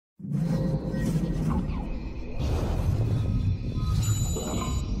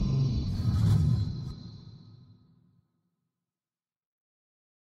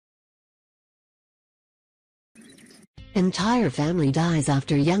Entire family dies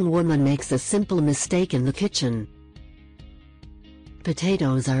after young woman makes a simple mistake in the kitchen.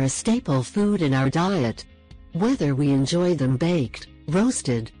 Potatoes are a staple food in our diet. Whether we enjoy them baked,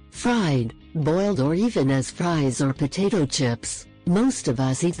 roasted, fried, boiled or even as fries or potato chips, most of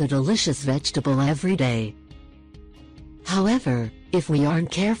us eat the delicious vegetable every day. However, if we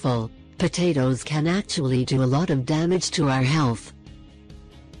aren't careful, potatoes can actually do a lot of damage to our health.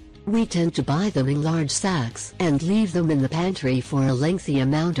 We tend to buy them in large sacks and leave them in the pantry for a lengthy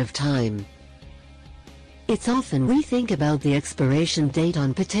amount of time. It's often we think about the expiration date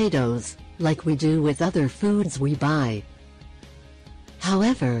on potatoes, like we do with other foods we buy.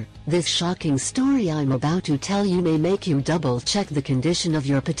 However, this shocking story I'm about to tell you may make you double-check the condition of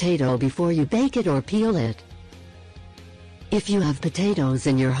your potato before you bake it or peel it. If you have potatoes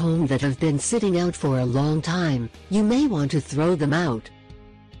in your home that have been sitting out for a long time, you may want to throw them out.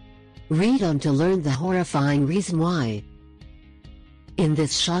 Read on to learn the horrifying reason why. In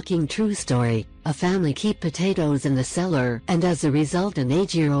this shocking true story, a family kept potatoes in the cellar and as a result an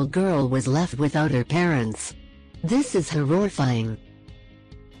 8-year-old girl was left without her parents. This is horrifying.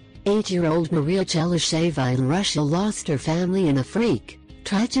 8-year-old Maria Chelysheva in Russia lost her family in a freak,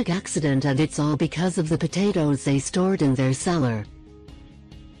 tragic accident, and it's all because of the potatoes they stored in their cellar.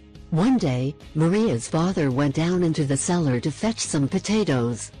 One day, Maria's father went down into the cellar to fetch some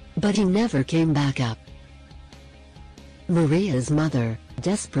potatoes, but he never came back up. Maria's mother,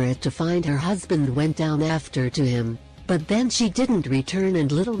 desperate to find her husband, went down after to him, but then she didn't return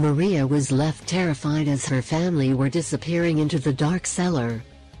and little Maria was left terrified as her family were disappearing into the dark cellar.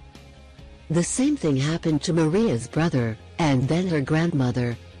 The same thing happened to Maria's brother, and then her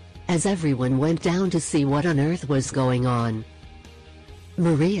grandmother, as everyone went down to see what on earth was going on.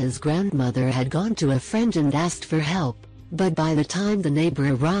 Maria's grandmother had gone to a friend and asked for help, but by the time the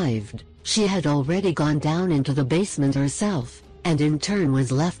neighbor arrived, she had already gone down into the basement herself, and in turn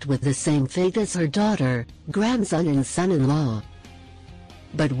was left with the same fate as her daughter, grandson and son-in-law.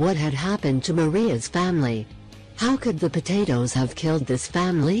 But what had happened to Maria's family? How could the potatoes have killed this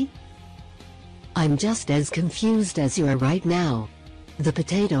family? I'm just as confused as you are right now. The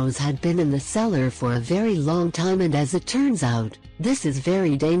potatoes had been in the cellar for a very long time, and as it turns out, this is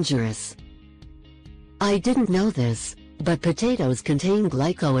very dangerous. I didn't know this, but potatoes contain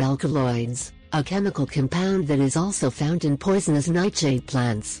glycoalkaloids, a chemical compound that is also found in poisonous nightshade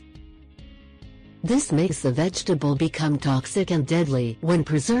plants. This makes the vegetable become toxic and deadly when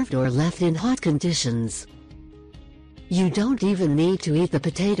preserved or left in hot conditions. You don't even need to eat the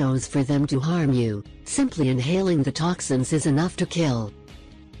potatoes for them to harm you, simply inhaling the toxins is enough to kill.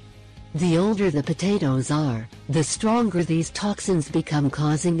 The older the potatoes are, the stronger these toxins become,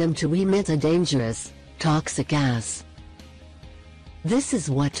 causing them to emit a dangerous, toxic gas. This is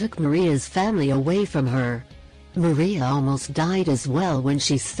what took Maria's family away from her. Maria almost died as well when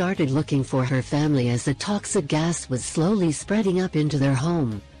she started looking for her family as the toxic gas was slowly spreading up into their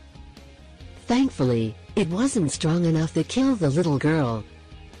home. Thankfully, it wasn't strong enough to kill the little girl.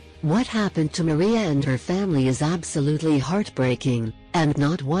 What happened to Maria and her family is absolutely heartbreaking, and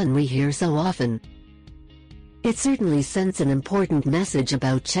not one we hear so often. It certainly sends an important message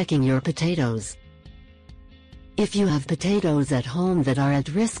about checking your potatoes. If you have potatoes at home that are at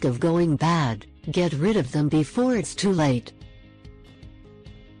risk of going bad, get rid of them before it's too late.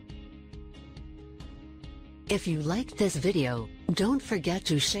 If you liked this video, don't forget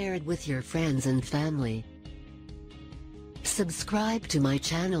to share it with your friends and family. Subscribe to my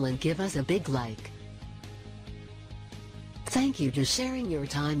channel and give us a big like. Thank you for sharing your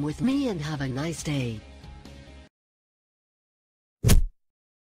time with me and have a nice day.